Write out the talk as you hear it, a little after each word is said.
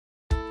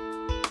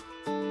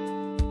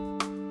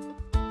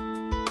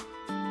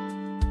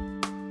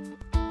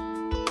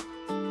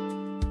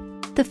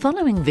The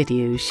following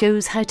video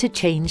shows how to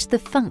change the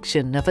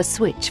function of a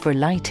switch for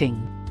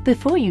lighting.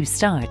 Before you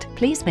start,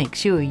 please make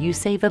sure you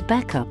save a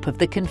backup of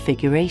the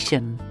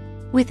configuration.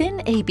 Within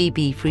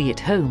ABB-free at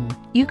home,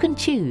 you can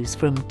choose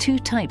from two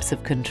types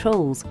of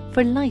controls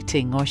for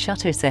lighting or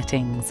shutter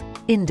settings: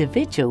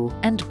 individual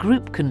and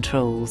group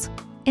controls.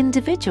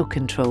 Individual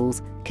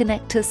controls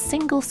connect a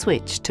single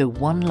switch to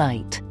one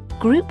light.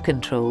 Group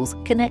controls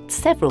connect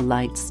several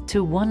lights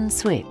to one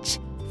switch.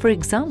 For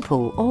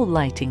example, all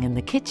lighting in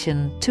the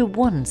kitchen to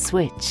one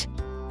switch.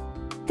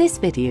 This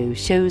video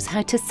shows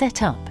how to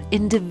set up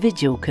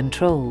individual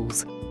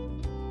controls.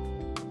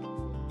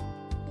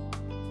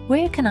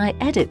 Where can I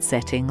edit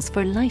settings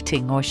for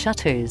lighting or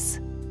shutters?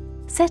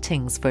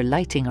 Settings for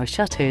lighting or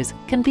shutters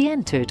can be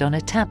entered on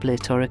a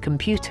tablet or a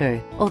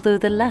computer, although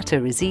the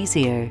latter is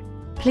easier.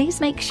 Please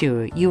make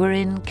sure you are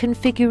in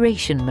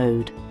Configuration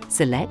mode.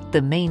 Select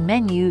the main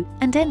menu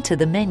and enter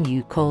the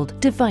menu called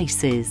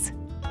Devices.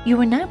 You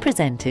are now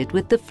presented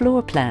with the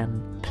floor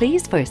plan.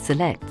 Please first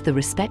select the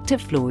respective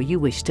floor you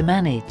wish to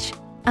manage.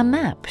 A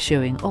map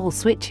showing all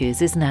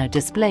switches is now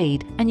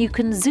displayed, and you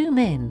can zoom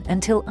in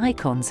until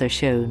icons are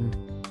shown.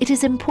 It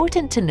is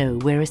important to know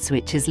where a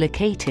switch is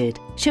located,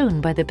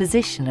 shown by the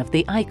position of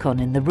the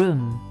icon in the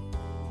room.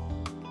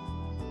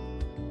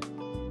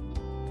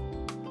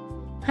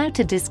 How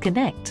to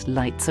disconnect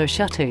lights or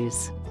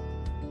shutters.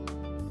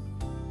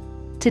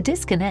 To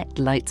disconnect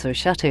lights or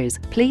shutters,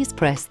 please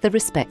press the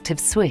respective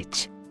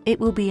switch. It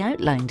will be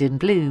outlined in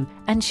blue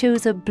and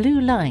shows a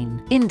blue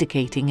line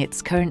indicating its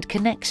current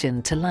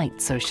connection to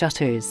lights or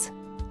shutters.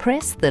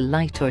 Press the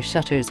light or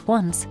shutters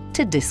once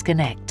to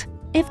disconnect.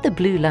 If the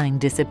blue line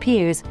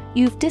disappears,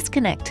 you've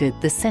disconnected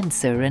the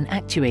sensor and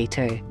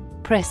actuator.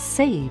 Press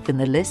Save in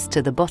the list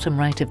to the bottom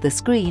right of the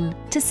screen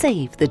to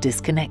save the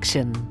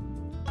disconnection.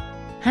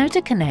 How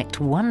to connect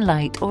one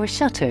light or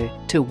shutter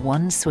to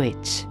one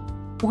switch.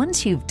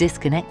 Once you've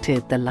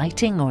disconnected the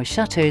lighting or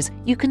shutters,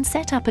 you can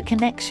set up a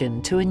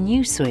connection to a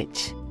new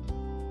switch.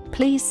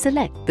 Please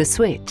select the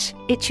switch.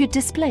 It should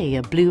display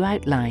a blue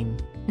outline.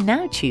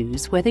 Now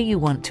choose whether you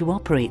want to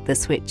operate the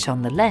switch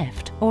on the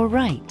left or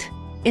right.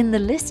 In the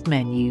List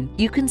menu,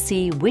 you can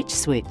see which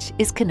switch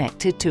is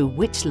connected to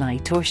which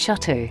light or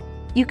shutter.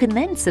 You can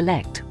then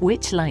select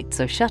which lights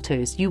or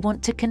shutters you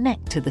want to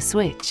connect to the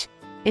switch.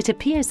 It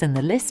appears in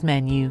the List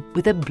menu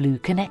with a blue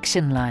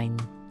connection line.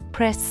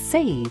 Press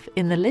Save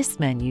in the List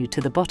menu to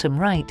the bottom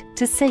right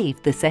to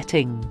save the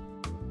setting.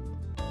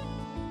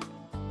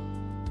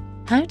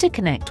 How to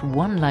connect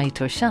one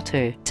light or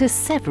shutter to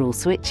several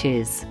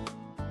switches.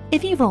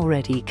 If you've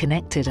already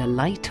connected a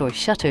light or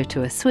shutter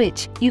to a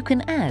switch, you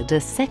can add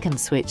a second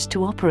switch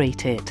to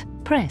operate it.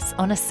 Press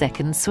on a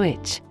second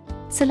switch.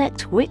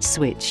 Select which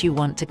switch you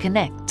want to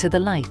connect to the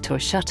light or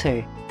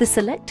shutter. The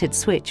selected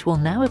switch will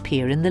now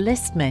appear in the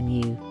List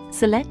menu.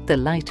 Select the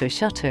light or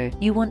shutter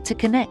you want to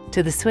connect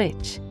to the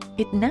switch.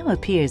 It now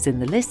appears in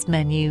the List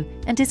menu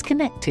and is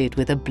connected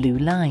with a blue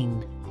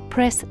line.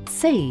 Press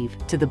Save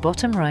to the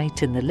bottom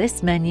right in the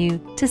List menu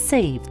to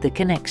save the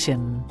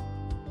connection.